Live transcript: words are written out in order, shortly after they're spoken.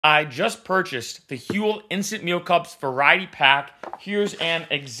I just purchased the Huel Instant Meal Cups variety pack. Here's an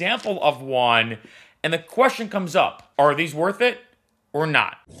example of one. And the question comes up, are these worth it or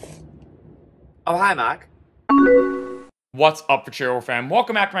not? Oh, hi, Marc. What's up, Freccero fam?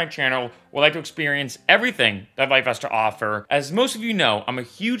 Welcome back to my channel where I like to experience everything that life has to offer. As most of you know, I'm a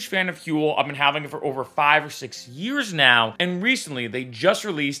huge fan of Huel. I've been having it for over 5 or 6 years now. And recently, they just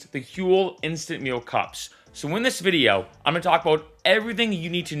released the Huel Instant Meal Cups. So in this video, I'm going to talk about everything you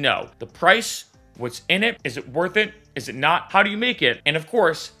need to know. The price, what's in it, is it worth it, is it not, how do you make it, and of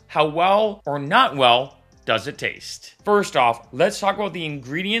course, how well or not well does it taste. First off, let's talk about the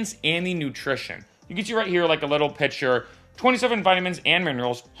ingredients and the nutrition. You can see right here like a little picture, 27 vitamins and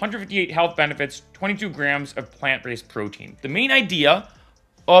minerals, 158 health benefits, 22 grams of plant-based protein. The main idea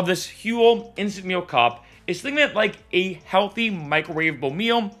of this Huel Instant Meal Cup is thinking of it like a healthy microwavable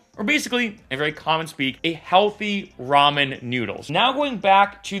meal, or basically, in very common speak, a healthy ramen noodles. Now going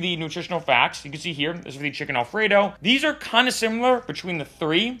back to the nutritional facts, you can see here, this is the chicken Alfredo. These are kind of similar between the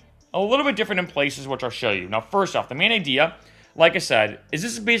three, a little bit different in places, which I'll show you. Now, first off, the main idea, like I said, is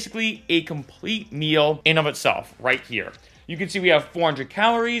this is basically a complete meal in of itself, right here. You can see we have 400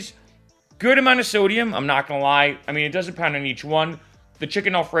 calories, good amount of sodium, I'm not gonna lie. I mean, it does depend on each one. The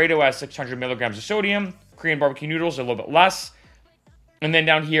chicken Alfredo has 600 milligrams of sodium, Korean barbecue noodles a little bit less, and then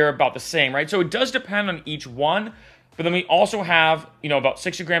down here about the same, right? So it does depend on each one, but then we also have, about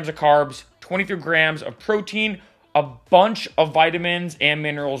 60 grams of carbs, 23 grams of protein, a bunch of vitamins and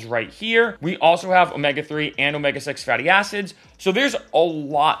minerals right here. We also have omega-3 and omega-6 fatty acids. So there's a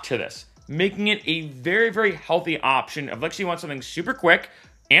lot to this, making it a very, very healthy option if you want something super quick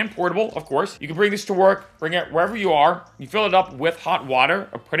and portable, of course. You can bring this to work, bring it wherever you are. You fill it up with hot water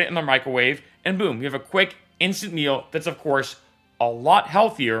or put it in the microwave, and boom, you have a quick instant meal that's, of course, a lot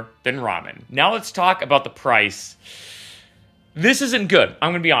healthier than ramen. Now let's talk about the price. This isn't good,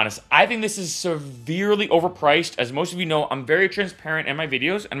 I'm gonna be honest. I think this is severely overpriced. As most of you know, I'm very transparent in my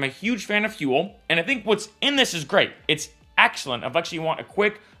videos, and I'm a huge fan of Huel, and I think what's in this is great. It's excellent if you want a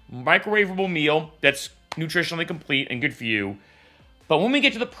quick, microwavable meal that's nutritionally complete and good for you. But when we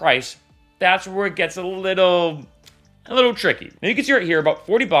get to the price, that's where it gets a little tricky. Now you can see right here, about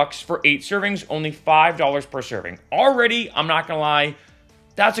 40 bucks for 8 servings, only $5 per serving. Already, I'm not gonna lie,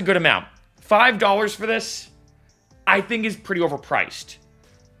 that's a good amount. $5 for this, I think is pretty overpriced.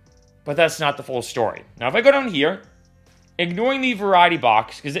 But that's not the full story. Now if I go down here, ignoring the variety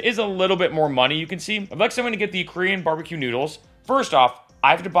box, because it is a little bit more money, you can see, if I'm gonna get the Korean barbecue noodles, first off,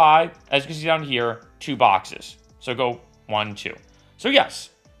 I have to buy, as you can see down here, 2 boxes. So go 1, 2. So yes,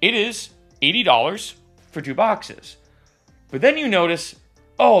 it is $80 for 2 boxes. But then you notice,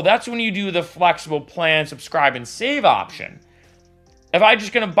 oh, that's when you do the flexible plan, subscribe, and save option. If I'm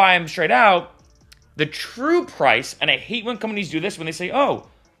just gonna buy them straight out, the true price, and I hate when companies do this when they say, oh,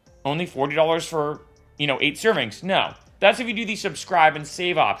 only $40 for, 8 servings. No, that's if you do the subscribe and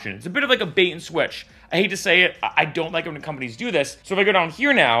save option. It's a bit of like a bait and switch. I hate to say it, I don't like it when companies do this. So if I go down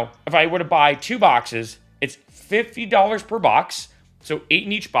here now, if I were to buy 2 boxes, it's $50 per box. So 8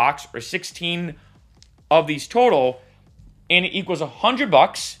 in each box, or 16 of these total, and it equals 100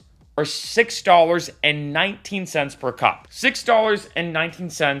 bucks, or $6.19 per cup.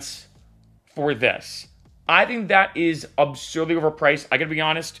 $6.19 for this. I think that is absurdly overpriced. I gotta be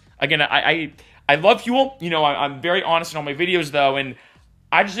honest. Again, I love Huel. I'm very honest in all my videos though, and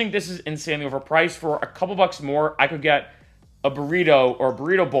I just think this is insanely overpriced. For a couple bucks more, I could get a burrito or a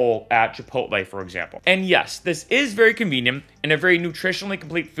burrito bowl at Chipotle, for example. And yes, this is very convenient and a very nutritionally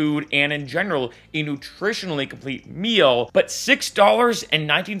complete food, and in general, a nutritionally complete meal. But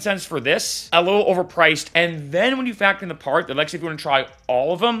 $6.19 for this, a little overpriced. And then when you factor in the part that if you want to try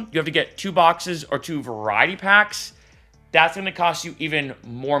all of them, you have to get 2 boxes or 2 variety packs. That's gonna cost you even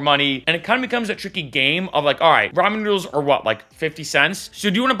more money. And it kind of becomes a tricky game of all right, ramen noodles are what, 50 cents? So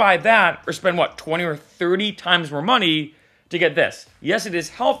do you wanna buy that or spend 20 or 30 times more money to get this? Yes, it is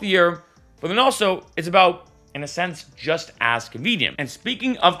healthier, but then also it's about, in a sense, just as convenient. And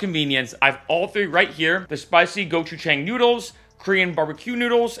speaking of convenience, I have all 3 right here: the spicy Gochujang noodles, Korean barbecue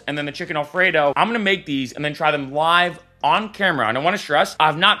noodles, and then the chicken Alfredo. I'm gonna make these and then try them live on camera. And I wanna stress,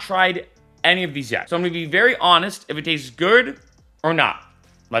 I've not tried any of these yet. So I'm gonna be very honest if it tastes good or not.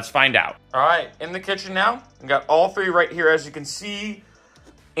 Let's find out. All right, in the kitchen now. I got all 3 right here, as you can see.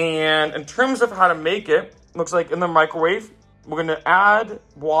 And in terms of how to make it, looks like in the microwave, we're gonna add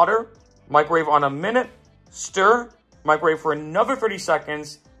water, microwave on 1 minute, stir, microwave for another 30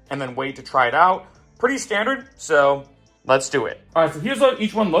 seconds, and then wait to try it out. Pretty standard, so let's do it. All right, so here's how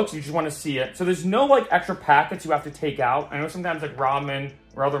each one looks. You just wanna see it. So there's no extra packets you have to take out. I know sometimes ramen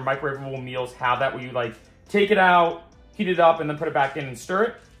or other microwavable meals have that, where you take it out, heat it up, and then put it back in and stir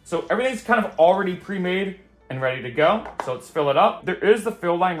it. So everything's kind of already pre-made and ready to go. So let's fill it up. There is the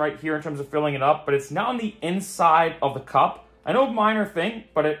fill line right here in terms of filling it up, but it's not on the inside of the cup. I know, minor thing,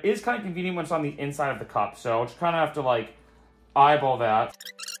 but it is kind of convenient when it's on the inside of the cup. So I'll just kind of have to like eyeball that.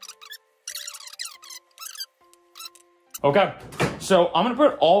 Okay, so I'm gonna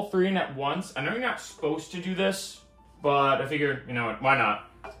put all 3 in at once. I know you're not supposed to do this, but I figured, you know what, why not?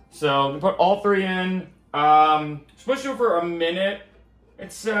 So I'm gonna put all 3 in. Supposed to do it for a minute.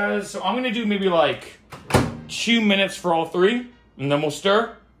 It says, so I'm gonna do maybe like 2 minutes for all 3, and then we'll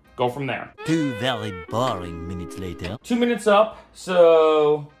stir, go from there. 2 very boring minutes later. 2 minutes up,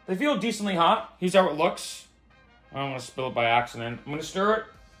 so they feel decently hot. Here's how it looks. I don't want to spill it by accident. I'm gonna stir it.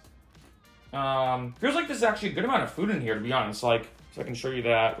 Feels like there's actually a good amount of food in here, to be honest. Like, so I can show you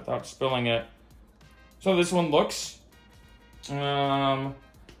that without spilling it. So this one looks. So I'm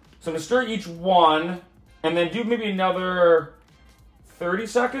gonna stir each one, and then do maybe another 30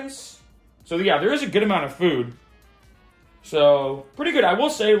 seconds. So yeah, there is a good amount of food. So pretty good. I will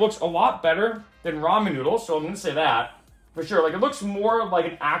say it looks a lot better than ramen noodles. So I'm gonna say that for sure. Like, it looks more like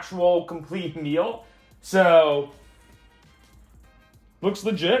an actual complete meal. So looks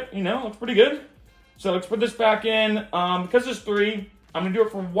legit, you know, looks pretty good. So let's put this back in. Because there's 3, I'm gonna do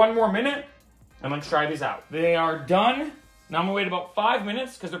it for 1 more minute, and let's try these out. They are done. Now I'm gonna wait about 5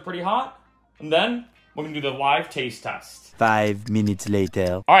 minutes because they're pretty hot, and then we're gonna do the live taste test. 5 minutes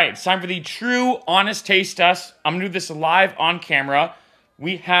later. All right, it's time for the true, honest taste test. I'm gonna do this live on camera.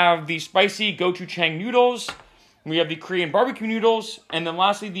 We have the spicy gochujang noodles. We have the Korean barbecue noodles, and then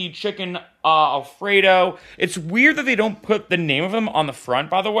lastly, the chicken Alfredo. It's weird that they don't put the name of them on the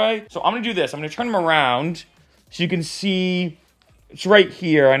front, by the way. So I'm gonna do this. I'm gonna turn them around so you can see. It's right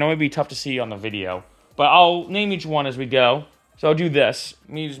here. I know it'd be tough to see on the video, but I'll name each one as we go. So I'll do this.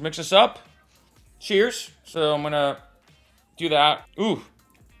 Let me just mix this up. Cheers. So I'm gonna do that. Ooh,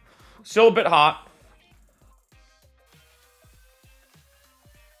 still a bit hot.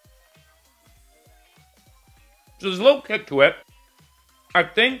 So there's a little kick to it. I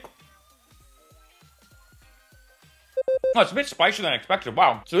think. Oh, it's a bit spicier than I expected.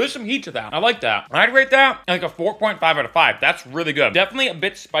 Wow. So there's some heat to that. I like that. I'd rate that like a 4.5 out of 5. That's really good. Definitely a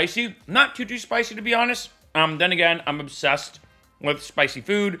bit spicy. Not too spicy, to be honest. Then again, I'm obsessed with spicy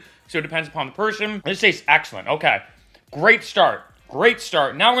food, so it depends upon the person. This tastes excellent. Okay. Great start. Great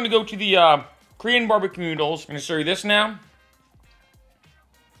start. Now we're going to go to the Korean barbecue noodles. I'm going to serve you this now.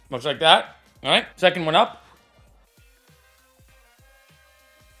 Looks like that. All right. Second one up.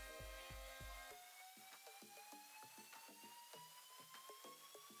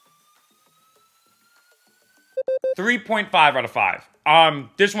 .5 out of 5.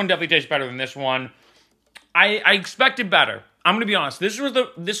 This one definitely tastes better than this one. I expected better. I'm gonna be honest. This was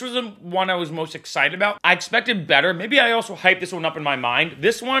the one I was most excited about. I expected better. Maybe I also hyped this one up in my mind.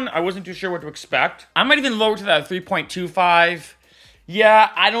 This one, I wasn't too sure what to expect. I might even lower to that 3.25. Yeah,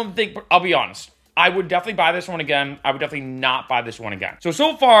 I don't think. I'll be honest. I would definitely buy this one again. I would definitely not buy this one again.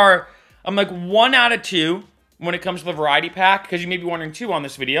 So far, I'm like 1 out of 2. When it comes to the variety pack, because you may be wondering too on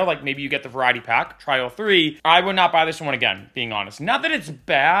this video, like maybe you get the variety pack, try all 3. I would not buy this one again, being honest. Not that it's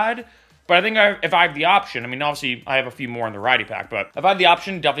bad, but I think if I have the option, I mean, obviously I have a few more in the variety pack, but if I have the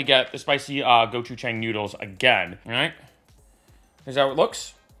option, definitely get the spicy gochujang noodles again, all right? Here's how it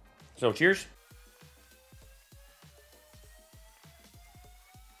looks. So cheers.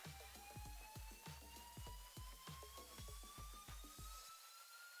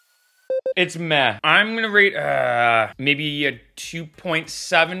 It's meh. I'm gonna rate maybe a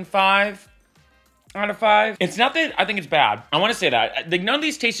 2.75 out of 5. It's not that I think it's bad. I want to say that. Like, none of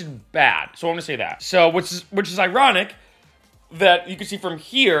these tasted bad, so I want to say that. So, which is ironic that you can see from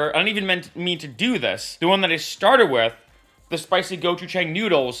here, I don't even mean to do this. The one that I started with, the spicy gochujang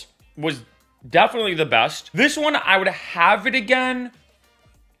noodles, was definitely the best. This one, I would have it again.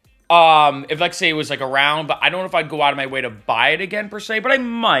 If, like, say it was like around, but I don't know if I'd go out of my way to buy it again per se, but I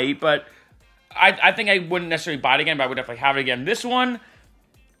might, but I think I wouldn't necessarily buy it again, but I would definitely have it again. This one,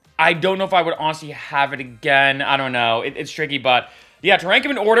 I don't know if I would honestly have it again. I don't know. It's tricky, but yeah, to rank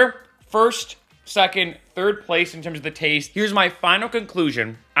them in order, first, second, third place in terms of the taste. Here's my final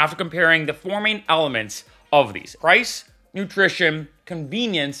conclusion after comparing the 4 main elements of these: price, nutrition,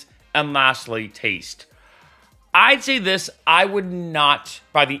 convenience, and lastly, taste. I'd say this, I would not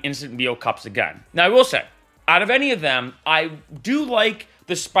buy the instant meal cups again. Now, I will say, out of any of them, I do like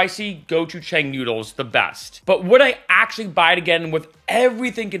the spicy gochujang noodles the best. But would I actually buy it again with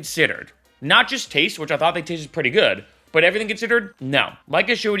everything considered? Not just taste, which I thought they tasted pretty good, But everything considered, no. Like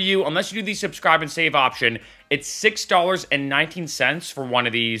I showed you, unless you do the subscribe and save option, it's $6.19 for one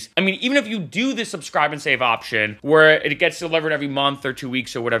of these. I mean, even if you do the subscribe and save option, where it gets delivered every month or 2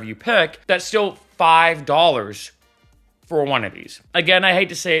 weeks or whatever you pick, that's still $5 for one of these. Again, I hate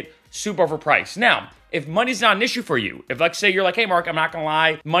to say it, super overpriced. Now, if money's not an issue for you, if like say you're like, hey Mark, I'm not gonna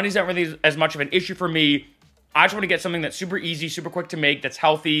lie, money's not really as much of an issue for me, I just want to get something that's super easy, super quick to make, that's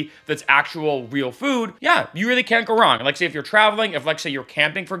healthy, that's actual real food, yeah, you really can't go wrong. Like say if you're traveling, if like say you're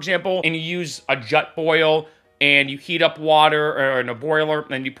camping, for example, and you use a jet boil and you heat up water or in a boiler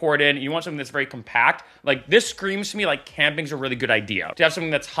and you pour it in and you want something that's very compact, like this screams to me like camping's a really good idea. To have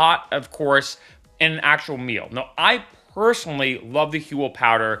something that's hot, of course, and an actual meal. Now, I personally love the Huel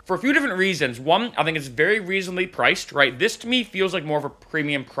powder for a few different reasons. One, I think it's very reasonably priced, right? This to me feels like more of a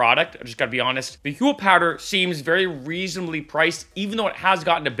premium product. I just gotta be honest. The Huel powder seems very reasonably priced, even though it has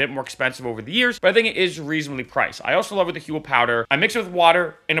gotten a bit more expensive over the years, but I think it is reasonably priced. I also love with the Huel powder, I mix it with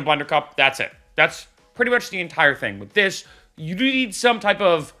water in a blender cup, that's it. That's pretty much the entire thing. With this, you do need some type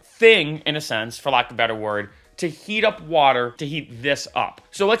of thing, in a sense, for lack of a better word, to heat up water to heat this up.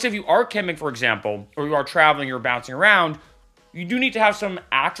 So let's say if you are camping, for example, or you are traveling, you're bouncing around, you do need to have some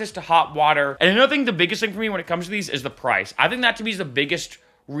access to hot water. And another thing, the biggest thing for me when it comes to these is the price. I think that to me is the biggest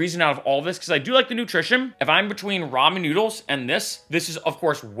reason out of all this, because I do like the nutrition. If I'm between ramen noodles and this is of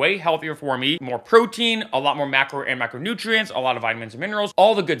course way healthier for me. More protein, a lot more macro and macronutrients, a lot of vitamins and minerals,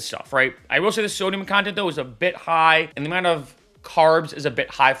 all the good stuff, right? I will say the sodium content though is a bit high, and the amount of carbs is a bit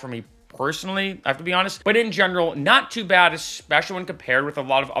high for me personally, I have to be honest. But in general, not too bad, especially when compared with a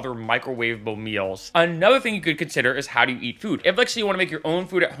lot of other microwavable meals. Another thing you could consider is how do you eat food. If let's say you want to make your own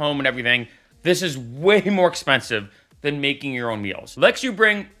food at home and everything, this is way more expensive than making your own meals. Let's you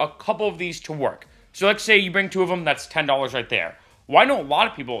bring a couple of these to work. So let's say you bring 2 of them, that's $10 right there. Well, I know a lot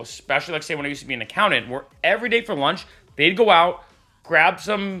of people, especially like say when I used to be an accountant, where every day for lunch, they'd go out, grab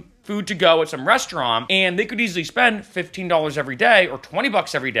some food to go at some restaurant, and they could easily spend $15 every day or 20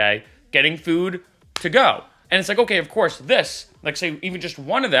 bucks every day getting food to go. And it's like, okay, of course, this, like say even just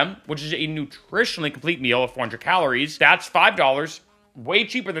one of them, which is a nutritionally complete meal of 400 calories, that's $5, way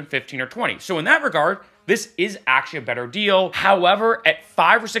cheaper than 15 or 20. So in that regard, this is actually a better deal. However, at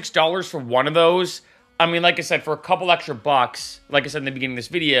 $5 or $6 for one of those, I mean, like I said, for a couple extra bucks, like I said in the beginning of this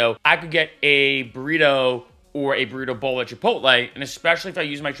video, I could get a burrito or a burrito bowl at Chipotle, and especially if I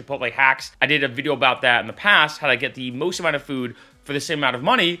use my Chipotle hacks, I did a video about that in the past, how to get the most amount of food for the same amount of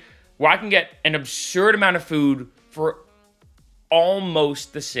money, where I can get an absurd amount of food for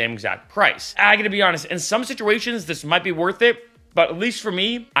almost the same exact price. I gotta be honest, in some situations, this might be worth it, but at least for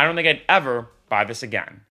me, I don't think I'd ever buy this again.